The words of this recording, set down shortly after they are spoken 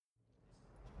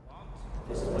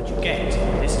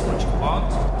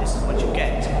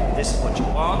This is what you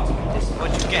want, this is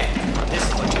what you get. This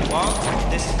is what you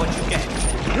want, this is what you get.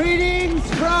 Greetings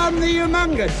from the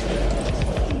Humongous,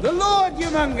 the Lord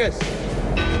Humongous,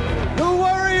 the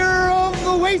warrior of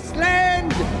the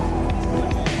wasteland,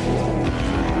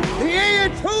 the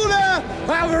Ayatollah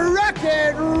of rock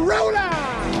and roller.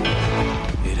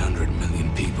 800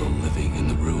 million people living in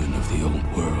the ruin of the old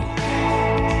world.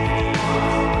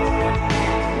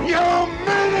 You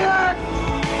maniac!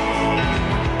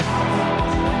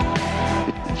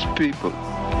 It's people.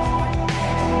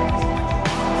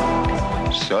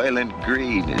 Soylent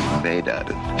Green is made out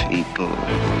of people.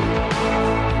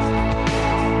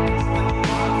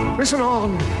 Listen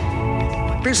on.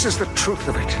 This is the truth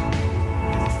of it.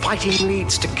 Fighting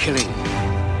leads to killing,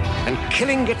 and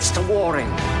killing gets to warring,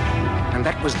 and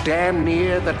that was damn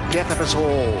near the death of us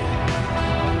all.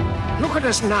 Look at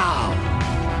us now,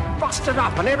 busted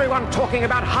up and everyone talking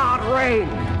about hard rain.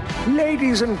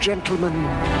 Ladies and gentlemen,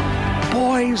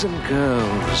 boys and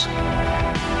girls,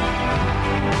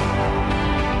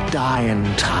 dying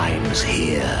times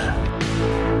here.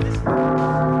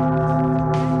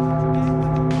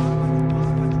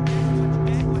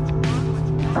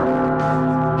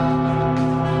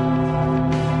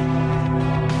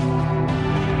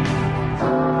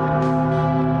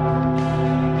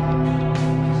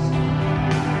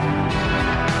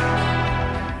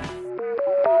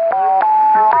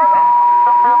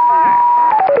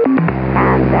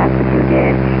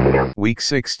 Week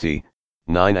 60,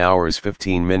 9 hours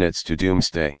 15 minutes to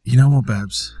doomsday. You know what,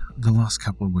 Babs? The last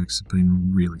couple of weeks have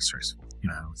been really stressful. You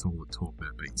know, with all the talk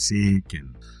about being sick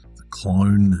and the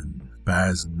clone and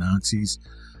Baz and Nazis.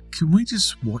 Can we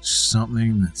just watch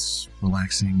something that's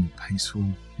relaxing and peaceful,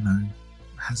 you know,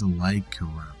 has a lake or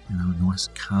a nice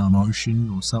calm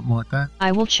ocean or something like that?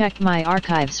 I will check my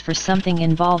archives for something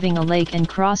involving a lake and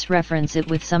cross-reference it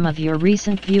with some of your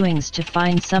recent viewings to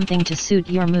find something to suit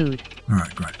your mood.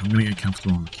 Alright, great. I'm going to get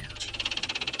comfortable on the couch.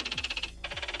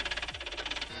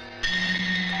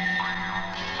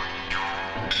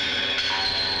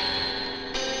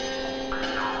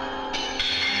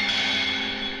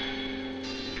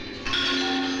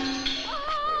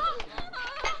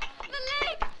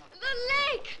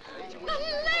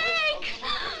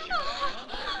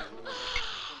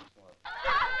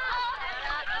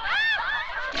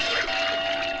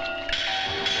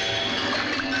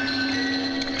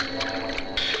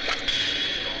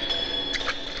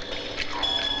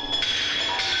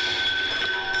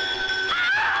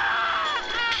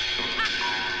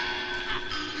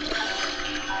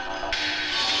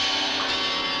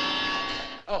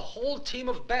 A whole team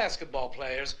of basketball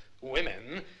players,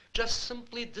 women, just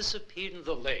simply disappeared into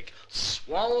the lake,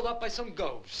 swallowed up by some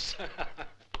ghosts.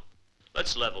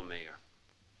 Let's level, Mayor.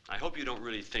 I hope you don't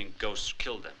really think ghosts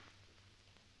killed them.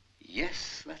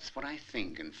 Yes, that's what I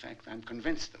think. In fact, I'm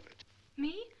convinced of it.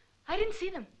 Me? I didn't see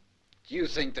them. Do you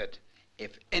think that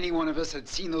if any one of us had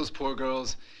seen those poor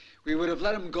girls, we would have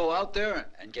let them go out there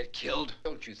and get killed?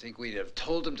 Don't you think we'd have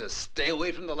told them to stay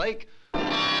away from the lake?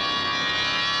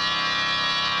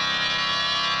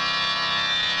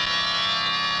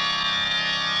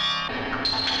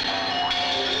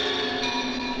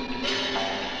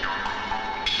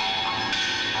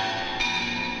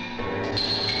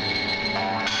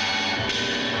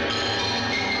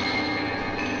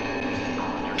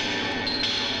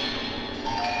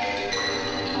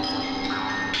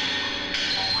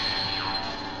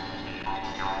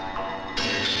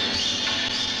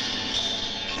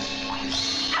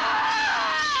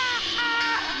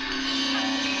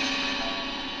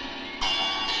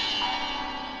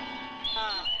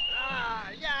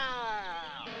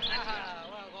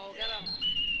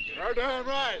 Damn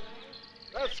right.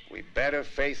 We better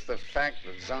face the fact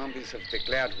that zombies have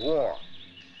declared war.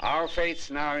 Our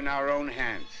fate's now in our own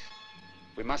hands.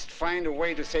 We must find a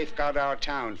way to safeguard our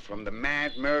town from the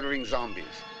mad, murdering zombies.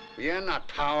 We are not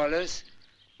powerless.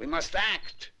 We must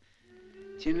act.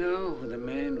 Do you know who the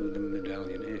man with the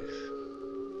medallion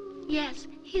is? Yes,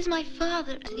 he's my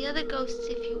father. The other ghosts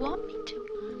if you want me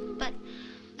to. But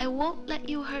I won't let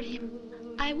you hurt him.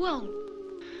 I won't.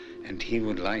 And he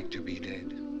would like to be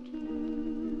dead.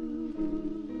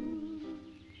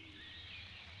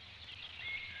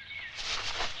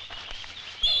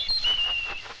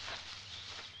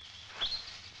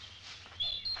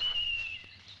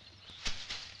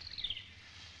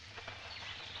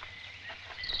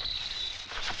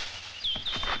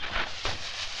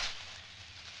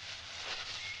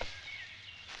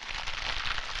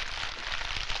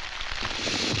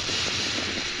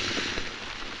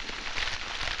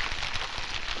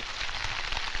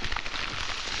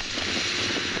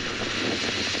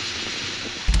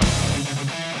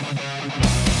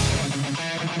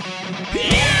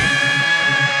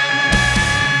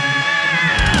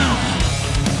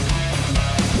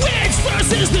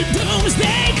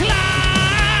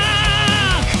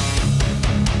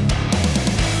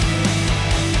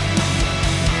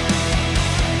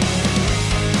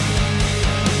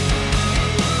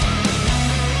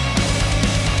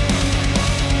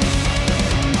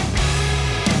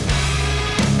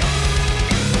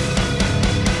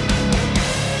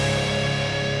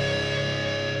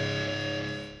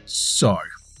 So,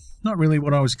 not really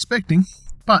what I was expecting,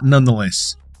 but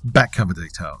nonetheless, back cover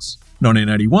details.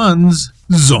 1981's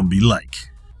Zombie Lake.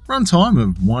 Runtime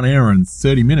of 1 hour and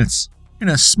 30 minutes. In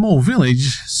a small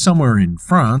village somewhere in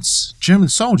France, German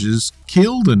soldiers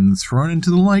killed and thrown into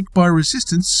the lake by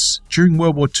resistance during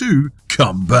World War II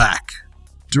come back.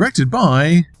 Directed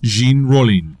by Jean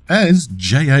Rollin as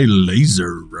J.A.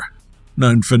 Laser.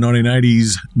 Known for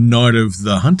 1980's Night of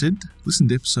the Hunted. Listen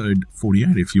to episode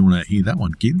 48 if you want to hear that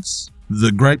one, kids.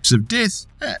 The Grapes of Death,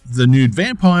 The Nude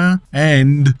Vampire,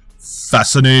 and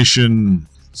Fascination.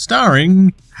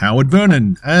 Starring Howard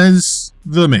Vernon as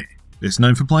the Mayor. Best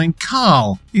known for playing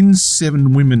Carl in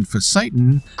 7 Women for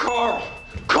Satan. Carl!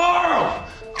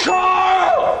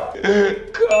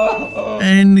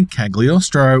 And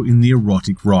Cagliostro in The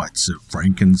Erotic Rites of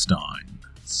Frankenstein.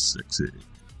 Sexy.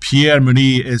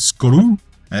 Pierre-Marie Escroux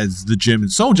as the German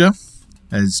soldier,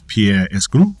 as Pierre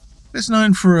Escroux. Best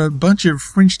known for a bunch of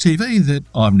French TV that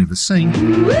I've never seen.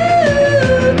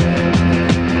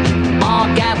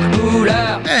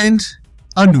 And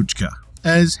Anuchka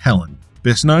as Helen.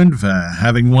 Best known for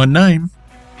having one name.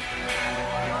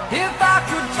 If I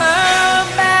could turn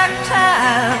back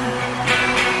time,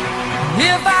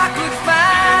 if I could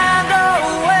find a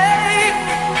way,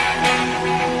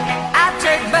 I'd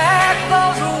take back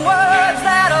those words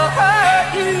that hurt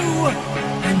you,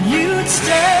 and you'd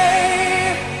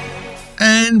stay.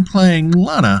 And playing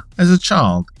Lana as a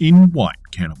child in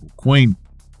White Cannibal Queen.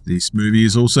 This movie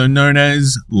is also known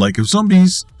as Lake of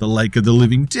Zombies, The Lake of the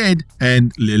Living Dead,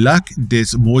 and Le Lac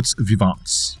des Morts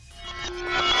Vivants.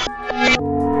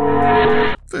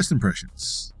 First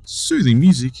impressions. Soothing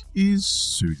music is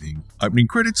soothing. Opening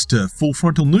credits to full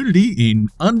frontal nudity in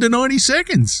under 90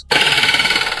 seconds.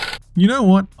 You know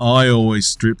what? I always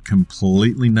strip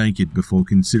completely naked before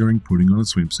considering putting on a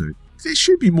swimsuit. There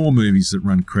should be more movies that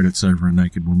run credits over a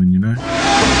naked woman, you know?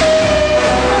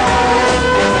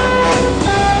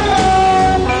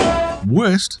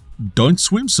 Worst don't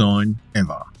swim sign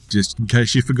ever. Just in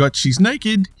case you forgot she's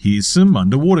naked, here's some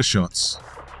underwater shots.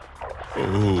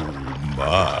 Oh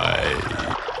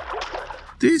my.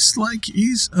 This lake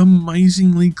is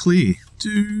amazingly clear.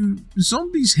 Do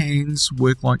zombies' hands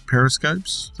work like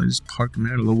periscopes? They just poke them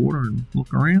out of the water and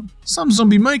look around? Some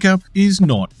zombie makeup is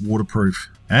not waterproof.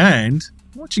 And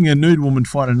watching a nude woman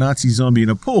fight a Nazi zombie in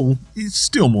a pool is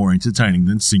still more entertaining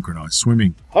than synchronized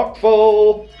swimming.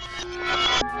 Huckful!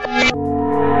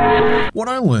 What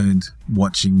I learned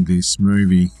watching this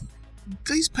movie,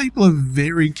 these people are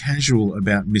very casual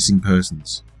about missing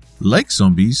persons. Lake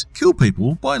zombies kill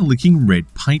people by licking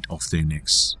red paint off their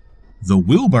necks. The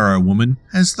wheelbarrow woman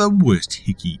has the worst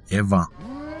hickey ever.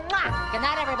 Good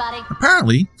night, everybody.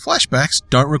 Apparently, flashbacks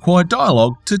don't require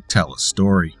dialogue to tell a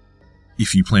story.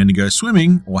 If you plan to go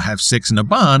swimming or have sex in a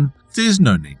barn, there's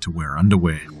no need to wear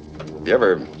underwear. You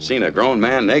ever seen a grown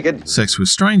man naked? Sex with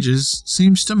strangers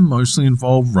seems to mostly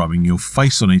involve rubbing your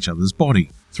face on each other's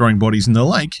body. Throwing bodies in the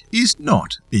lake is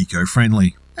not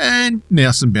eco-friendly. And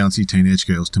now some bouncy teenage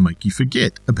girls to make you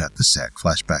forget about the sad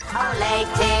flashback. Oh, Lake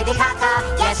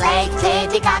Titicaca, yes, Lake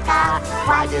Titicaca,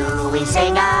 why do we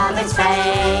sing of its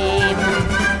fame?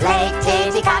 Lake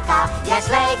Titicaca, yes,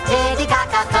 Lake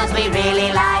Titicaca, 'cause we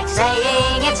really like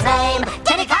saying its name,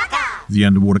 Titicaca! The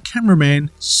underwater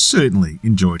cameraman certainly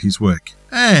enjoyed his work.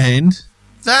 And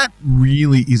that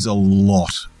really is a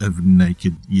lot of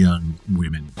naked young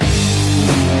women.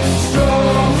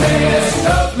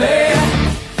 Stop me.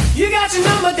 You got your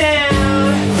number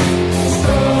down.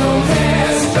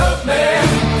 Stop me.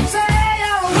 Say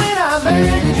when I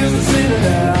beg you just to sit it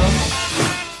down.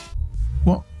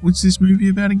 What was this movie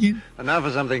about again? And now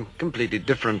for something completely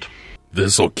different.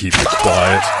 This'll keep it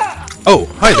quiet. Oh,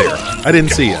 hi there. I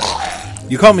didn't see you.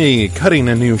 You caught me cutting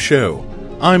a new show.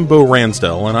 I'm Bo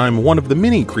Ransdell, and I'm one of the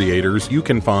many creators you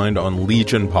can find on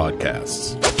Legion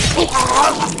Podcasts.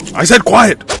 I said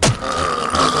quiet!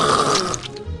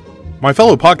 My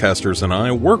fellow podcasters and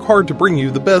I work hard to bring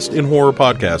you the best in horror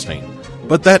podcasting,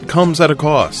 but that comes at a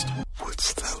cost.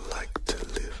 Wouldst thou like to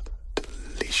live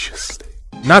deliciously?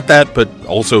 Not that, but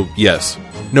also yes.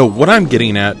 No, what I'm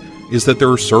getting at is that there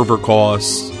are server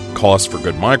costs, costs for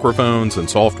good microphones and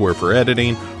software for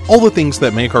editing, all the things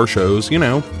that make our shows,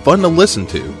 fun to listen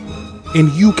to.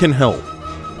 And you can help.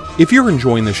 If you're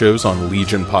enjoying the shows on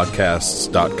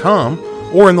legionpodcasts.com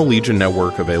or in the Legion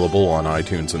Network available on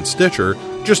iTunes and Stitcher,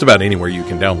 just about anywhere you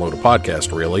can download a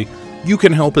podcast, really, you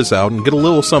can help us out and get a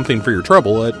little something for your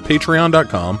trouble at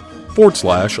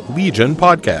patreon.com/Legion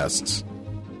Podcasts.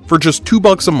 For just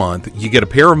 $2 a month, you get a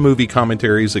pair of movie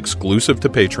commentaries exclusive to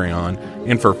Patreon,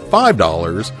 and for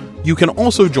 $5, you can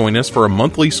also join us for a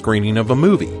monthly screening of a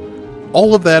movie.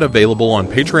 All of that available on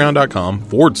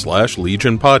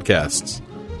patreon.com/Legion Podcasts.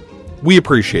 We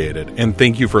appreciate it, and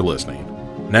thank you for listening.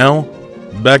 Now,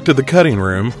 back to the cutting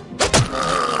room.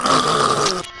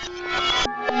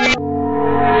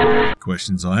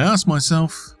 Questions I asked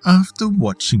myself after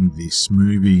watching this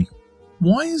movie.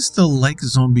 Why is the lake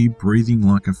zombie breathing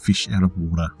like a fish out of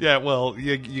water? Yeah, well,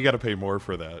 you gotta pay more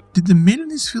for that. Did the men in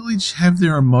this village have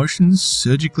their emotions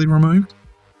surgically removed?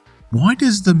 Why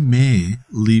does the mayor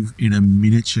live in a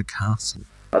miniature castle?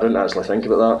 I didn't actually think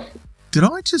about that. Did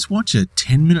I just watch a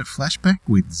 10-minute flashback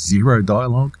with zero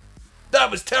dialogue? That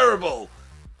was terrible!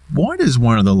 Why does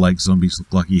one of the lake zombies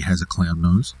look like he has a clown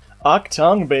nose? Ock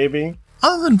tongue, baby.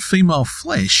 Other than female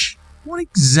flesh, what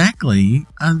exactly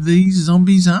are these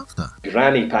zombies after?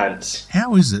 Granny pants.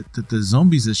 How is it that the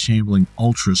zombies are shambling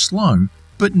ultra slow,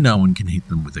 but no one can hit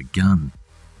them with a gun?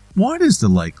 Why does the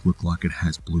lake look like it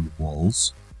has blue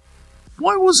walls?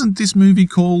 Why wasn't this movie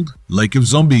called Lake of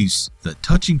Zombies, the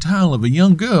touching tale of a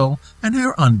young girl and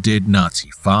her undead Nazi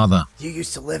father? You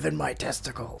used to live in my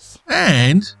testicles.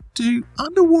 And do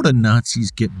underwater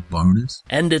Nazis get boners?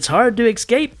 And it's hard to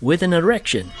escape with an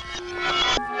erection.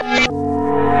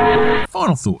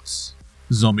 Final thoughts.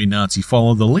 Zombie Nazi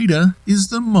Follow the Leader is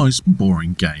the most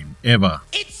boring game ever.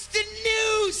 It's the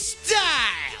new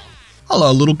style!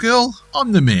 Hello, little girl.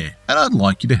 I'm the mayor, and I'd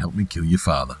like you to help me kill your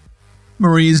father.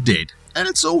 Maria's dead, and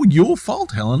it's all your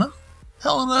fault, Helena.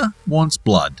 Helena wants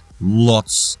blood.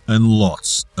 Lots and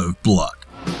lots of blood.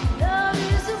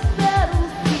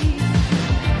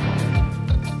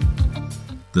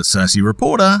 The sassy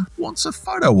reporter wants a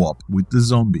photo op with the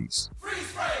zombies.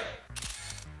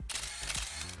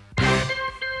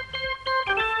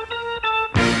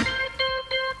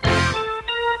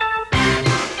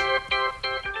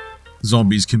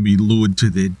 Zombies can be lured to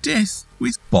their death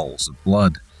with bowls of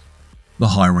blood. The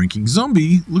high-ranking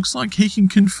zombie looks like he can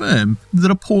confirm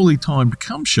that a poorly timed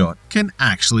cum shot can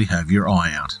actually have your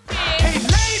eye out.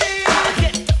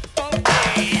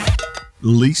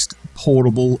 Least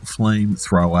portable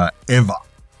flamethrower ever.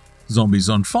 Zombies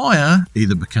on fire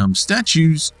either become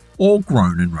statues or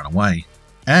groan and run away.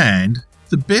 And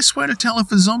the best way to tell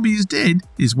if a zombie is dead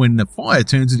is when the fire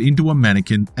turns it into a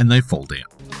mannequin and they fall down.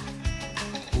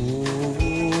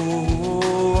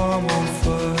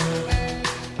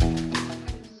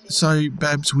 So,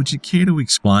 Babs, would you care to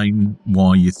explain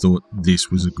why you thought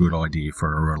this was a good idea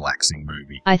for a relaxing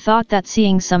movie? I thought that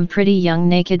seeing some pretty young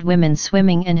naked women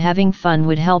swimming and having fun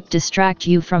would help distract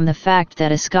you from the fact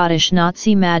that a Scottish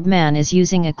Nazi madman is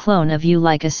using a clone of you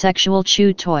like a sexual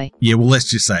chew toy. Yeah, well, let's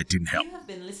just say it didn't help. You have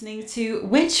been listening to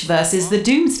Witch vs. the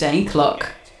Doomsday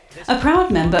Clock, a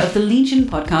proud member of the Legion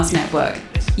Podcast Network.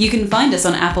 You can find us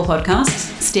on Apple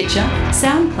Podcasts, Stitcher,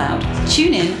 SoundCloud,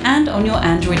 TuneIn, and on your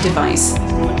Android device.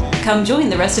 Come join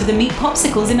the rest of the Meat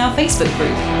Popsicles in our Facebook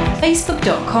group,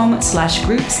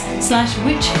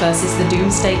 facebook.com/groups/Witch vs. the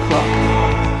Doomsday Clock.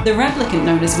 The replicant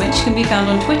known as Witch can be found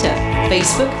on Twitter,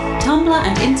 Facebook, Tumblr,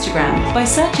 and Instagram by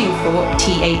searching for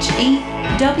THEWYCH.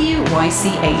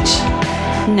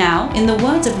 Now, in the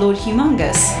words of Lord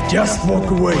Humongous, just walk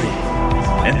away,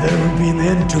 and there will be an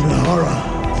end to the horror.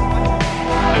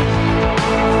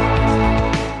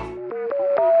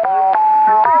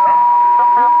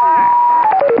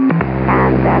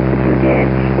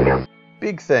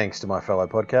 Big thanks to my fellow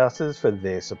podcasters for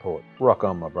their support. Rock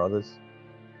on, my brothers.